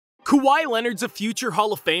Kawhi Leonard's a future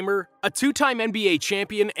Hall of Famer, a two-time NBA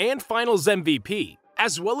champion and Finals MVP,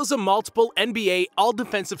 as well as a multiple NBA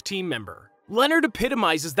All-Defensive Team member. Leonard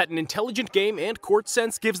epitomizes that an intelligent game and court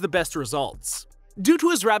sense gives the best results. Due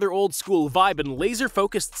to his rather old-school vibe and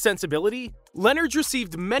laser-focused sensibility, Leonard's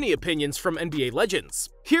received many opinions from NBA legends.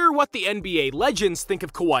 Here are what the NBA legends think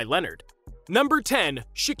of Kawhi Leonard. Number 10.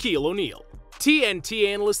 Shaquille O'Neal. TNT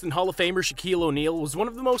analyst and Hall of Famer Shaquille O'Neal was one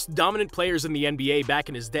of the most dominant players in the NBA back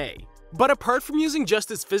in his day. But apart from using just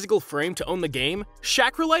his physical frame to own the game,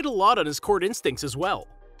 Shaq relied a lot on his court instincts as well.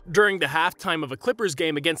 During the halftime of a Clippers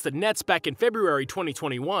game against the Nets back in February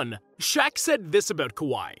 2021, Shaq said this about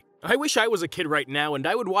Kawhi: "I wish I was a kid right now and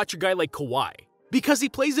I would watch a guy like Kawhi, because he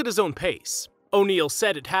plays at his own pace." O'Neal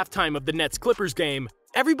said at halftime of the Nets-Clippers game,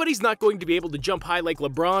 "Everybody's not going to be able to jump high like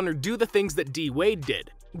LeBron or do the things that D. Wade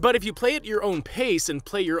did. But if you play at your own pace and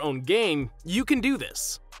play your own game, you can do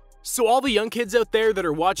this." So all the young kids out there that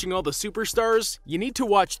are watching all the superstars, you need to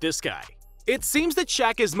watch this guy. It seems that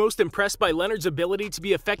Shaq is most impressed by Leonard's ability to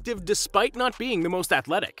be effective despite not being the most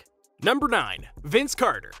athletic. Number 9. Vince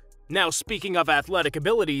Carter. Now, speaking of athletic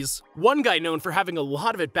abilities, one guy known for having a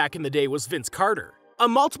lot of it back in the day was Vince Carter. A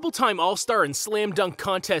multiple-time All-Star and Slam Dunk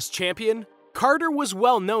Contest champion, Carter was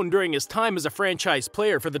well known during his time as a franchise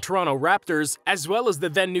player for the Toronto Raptors as well as the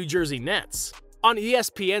then New Jersey Nets. On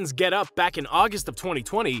ESPN's Get Up back in August of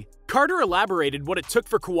 2020, Carter elaborated what it took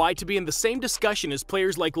for Kawhi to be in the same discussion as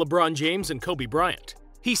players like LeBron James and Kobe Bryant.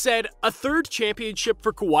 He said, "A third championship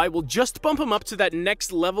for Kawhi will just bump him up to that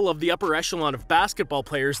next level of the upper echelon of basketball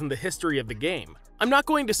players in the history of the game. I'm not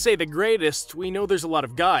going to say the greatest, we know there's a lot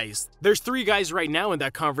of guys. There's 3 guys right now in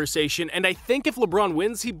that conversation, and I think if LeBron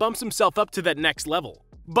wins, he bumps himself up to that next level.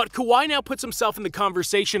 But Kawhi now puts himself in the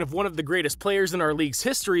conversation of one of the greatest players in our league's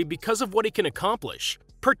history because of what he can accomplish,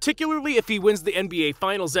 particularly if he wins the NBA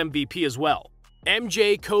Finals MVP as well.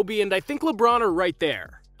 MJ, Kobe, and I think LeBron are right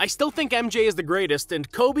there. I still think MJ is the greatest,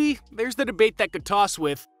 and Kobe, there's the debate that could toss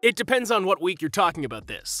with. It depends on what week you're talking about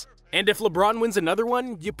this. And if LeBron wins another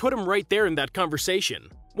one, you put him right there in that conversation.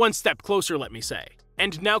 One step closer, let me say.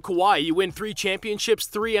 And now Kawhi, you win 3 championships,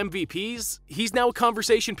 3 MVPs, he's now a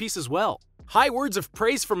conversation piece as well. High words of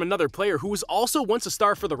praise from another player who was also once a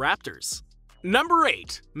star for the Raptors. Number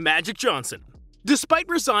 8. Magic Johnson. Despite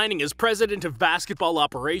resigning as president of basketball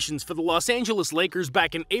operations for the Los Angeles Lakers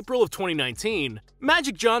back in April of 2019,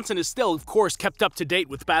 Magic Johnson is still, of course, kept up to date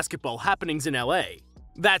with basketball happenings in LA.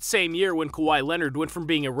 That same year when Kawhi Leonard went from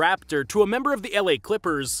being a Raptor to a member of the LA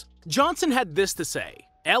Clippers, Johnson had this to say: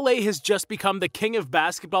 "LA has just become the king of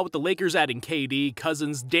basketball with the Lakers adding KD,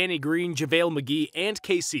 Cousins, Danny Green, JaVale McGee, and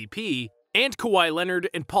KCP, and Kawhi Leonard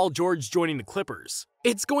and Paul George joining the Clippers.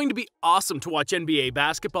 It's going to be awesome to watch NBA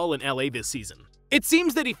basketball in LA this season." It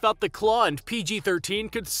seems that he felt the Claw and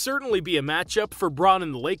PG-13 could certainly be a matchup for Bron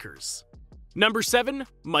and the Lakers. Number 7.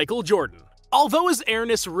 Michael Jordan. Although his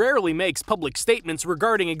airness rarely makes public statements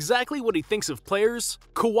regarding exactly what he thinks of players,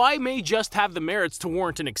 Kawhi may just have the merits to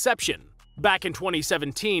warrant an exception. Back in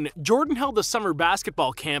 2017, Jordan held a summer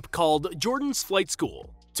basketball camp called Jordan's Flight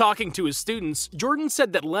School. Talking to his students, Jordan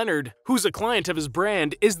said that Leonard, who's a client of his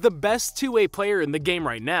brand, is the best two-way player in the game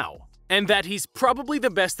right now, and that he's probably the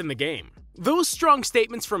best in the game. Those strong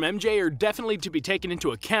statements from MJ are definitely to be taken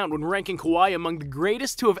into account when ranking Kawhi among the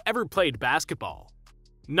greatest to have ever played basketball.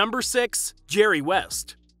 Number 6. Jerry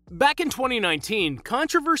West. Back in 2019,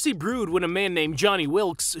 controversy brewed when a man named Johnny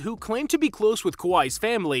Wilkes, who claimed to be close with Kawhi's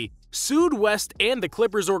family, sued West and the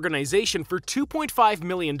Clippers organization for $2.5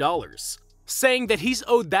 million, saying that he's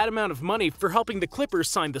owed that amount of money for helping the Clippers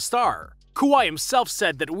sign the star. Kawhi himself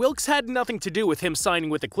said that Wilkes had nothing to do with him signing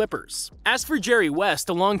with the Clippers. As for Jerry West,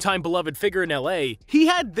 a longtime beloved figure in LA, he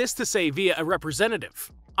had this to say via a representative: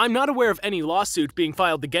 "I'm not aware of any lawsuit being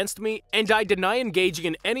filed against me, and I deny engaging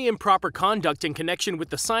in any improper conduct in connection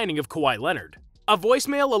with the signing of Kawhi Leonard." A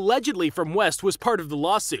voicemail allegedly from West was part of the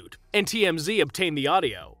lawsuit, and TMZ obtained the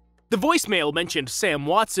audio. The voicemail mentioned Sam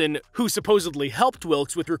Watson, who supposedly helped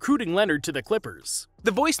Wilkes with recruiting Leonard to the Clippers.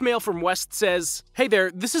 The voicemail from West says, "Hey there,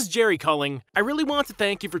 this is Jerry calling. I really want to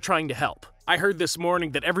thank you for trying to help. I heard this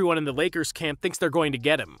morning that everyone in the Lakers camp thinks they're going to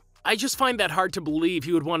get him. I just find that hard to believe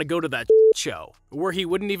he would want to go to that show, where he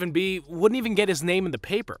wouldn't even get his name in the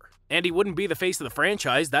paper. And he wouldn't be the face of the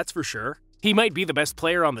franchise, that's for sure. He might be the best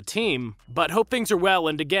player on the team, but hope things are well,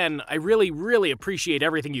 and again, I really appreciate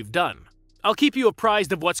everything you've done. I'll keep you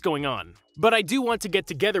apprised of what's going on, but I do want to get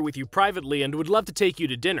together with you privately and would love to take you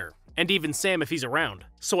to dinner, and even Sam if he's around,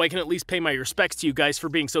 so I can at least pay my respects to you guys for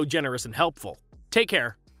being so generous and helpful. Take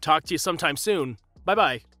care. Talk to you sometime soon.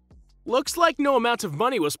 Bye-bye." Looks like no amount of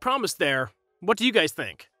money was promised there. What do you guys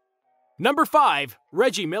think? Number 5.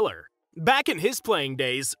 Reggie Miller. Back in his playing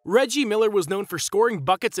days, Reggie Miller was known for scoring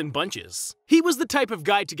buckets in bunches. He was the type of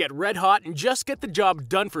guy to get red hot and just get the job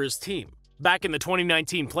done for his team. Back in the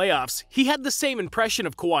 2019 playoffs, he had the same impression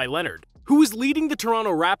of Kawhi Leonard, who was leading the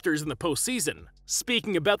Toronto Raptors in the postseason.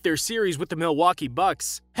 Speaking about their series with the Milwaukee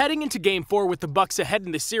Bucks, heading into Game 4 with the Bucks ahead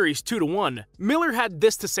in the series 2-1, Miller had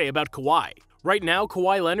this to say about Kawhi. Right now,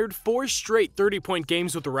 Kawhi Leonard 4 straight 30-point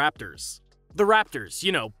games with the Raptors. The Raptors,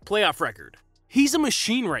 playoff record. He's a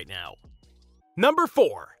machine right now. Number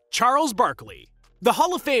 4. Charles Barkley. The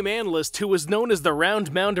Hall of Fame analyst who is known as the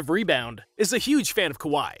Round Mound of Rebound is a huge fan of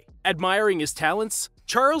Kawhi. Admiring his talents,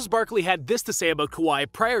 Charles Barkley had this to say about Kawhi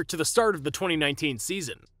prior to the start of the 2019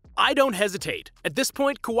 season. I don't hesitate. At this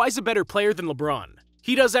point, Kawhi's a better player than LeBron.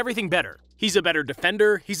 He does everything better. He's a better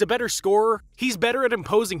defender, he's a better scorer, he's better at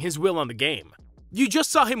imposing his will on the game. You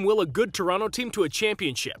just saw him will a good Toronto team to a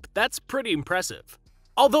championship. That's pretty impressive.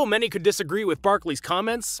 Although many could disagree with Barkley's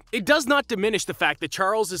comments, it does not diminish the fact that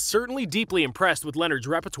Charles is certainly deeply impressed with Leonard's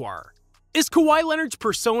repertoire. Is Kawhi Leonard's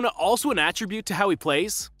persona also an attribute to how he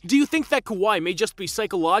plays? Do you think that Kawhi may just be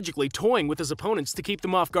psychologically toying with his opponents to keep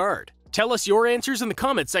them off guard? Tell us your answers in the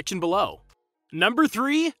comment section below. Number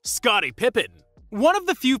 3. Scottie Pippen. One of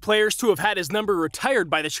the few players to have had his number retired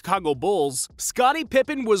by the Chicago Bulls, Scottie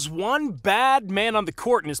Pippen was one bad man on the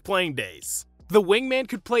court in his playing days. The wingman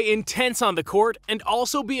could play intense on the court and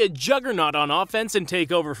also be a juggernaut on offense and take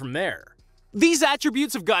over from there. These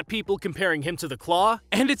attributes have got people comparing him to the Claw,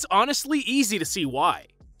 and it's honestly easy to see why.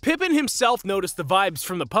 Pippen himself noticed the vibes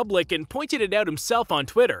from the public and pointed it out himself on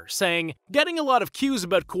Twitter, saying, "Getting a lot of cues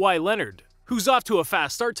about Kawhi Leonard, who's off to a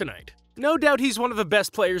fast start tonight. No doubt he's one of the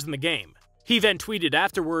best players in the game." He then tweeted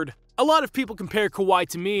afterward, "A lot of people compare Kawhi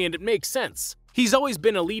to me and it makes sense. He's always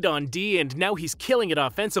been elite on D and now he's killing it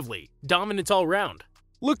offensively, dominant all round.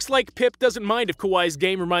 Looks like Pip doesn't mind if Kawhi's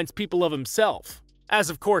game reminds people of himself, as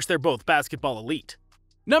of course they're both basketball elite."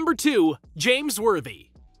 Number 2. James Worthy.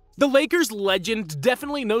 The Lakers legend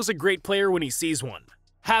definitely knows a great player when he sees one.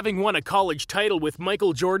 Having won a college title with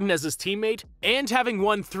Michael Jordan as his teammate, and having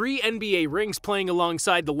won 3 NBA rings playing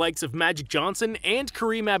alongside the likes of Magic Johnson and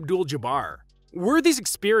Kareem Abdul-Jabbar, Worthy's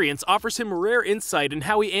experience offers him rare insight in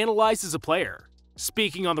how he analyzes a player.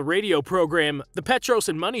 Speaking on the radio program, The Petros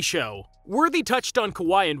and Money Show, Worthy touched on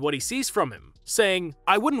Kawhi and what he sees from him, saying,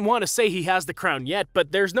 "I wouldn't want to say he has the crown yet,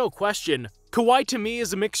 but there's no question. Kawhi to me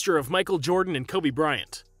is a mixture of Michael Jordan and Kobe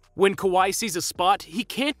Bryant. When Kawhi sees a spot, he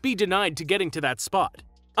can't be denied to getting to that spot.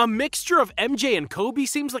 A mixture of MJ and Kobe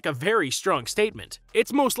seems like a very strong statement.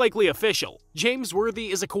 It's most likely official. James Worthy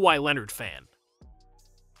is a Kawhi Leonard fan."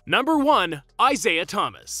 Number 1. Isaiah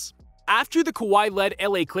Thomas. After the Kawhi-led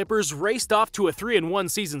LA Clippers raced off to a 3-1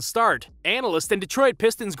 season start, analyst and Detroit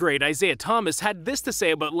Pistons great Isaiah Thomas had this to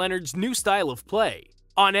say about Leonard's new style of play.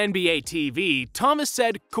 On NBA TV, Thomas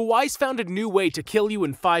said, "Kawhi's found a new way to kill you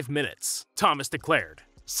in 5 minutes, Thomas declared.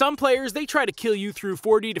 "Some players, they try to kill you through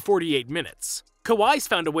 40 to 48 minutes. Kawhi's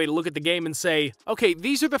found a way to look at the game and say, okay,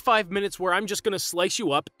 these are the 5 minutes where I'm just gonna slice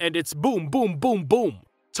you up and it's boom, boom, boom, boom."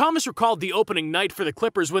 Thomas recalled the opening night for the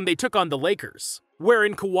Clippers when they took on the Lakers,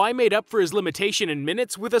 wherein Kawhi made up for his limitation in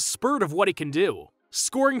minutes with a spurt of what he can do,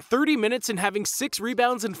 scoring 30 minutes and having 6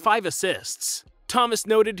 rebounds and 5 assists. Thomas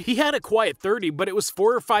noted he had a quiet 30, but it was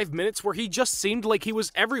 4 or 5 minutes where he just seemed like he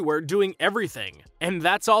was everywhere doing everything, and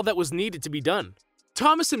that's all that was needed to be done.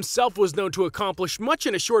 Thomas himself was known to accomplish much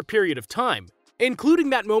in a short period of time, including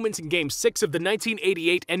that moment in Game 6 of the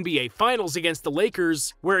 1988 NBA Finals against the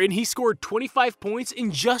Lakers, wherein he scored 25 points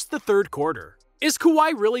in just the 3rd quarter. Is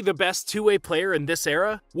Kawhi really the best two-way player in this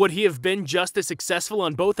era? Would he have been just as successful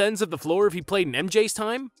on both ends of the floor if he played in MJ's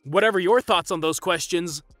time? Whatever your thoughts on those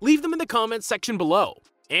questions, leave them in the comments section below.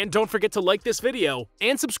 And don't forget to like this video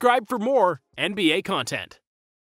and subscribe for more NBA content.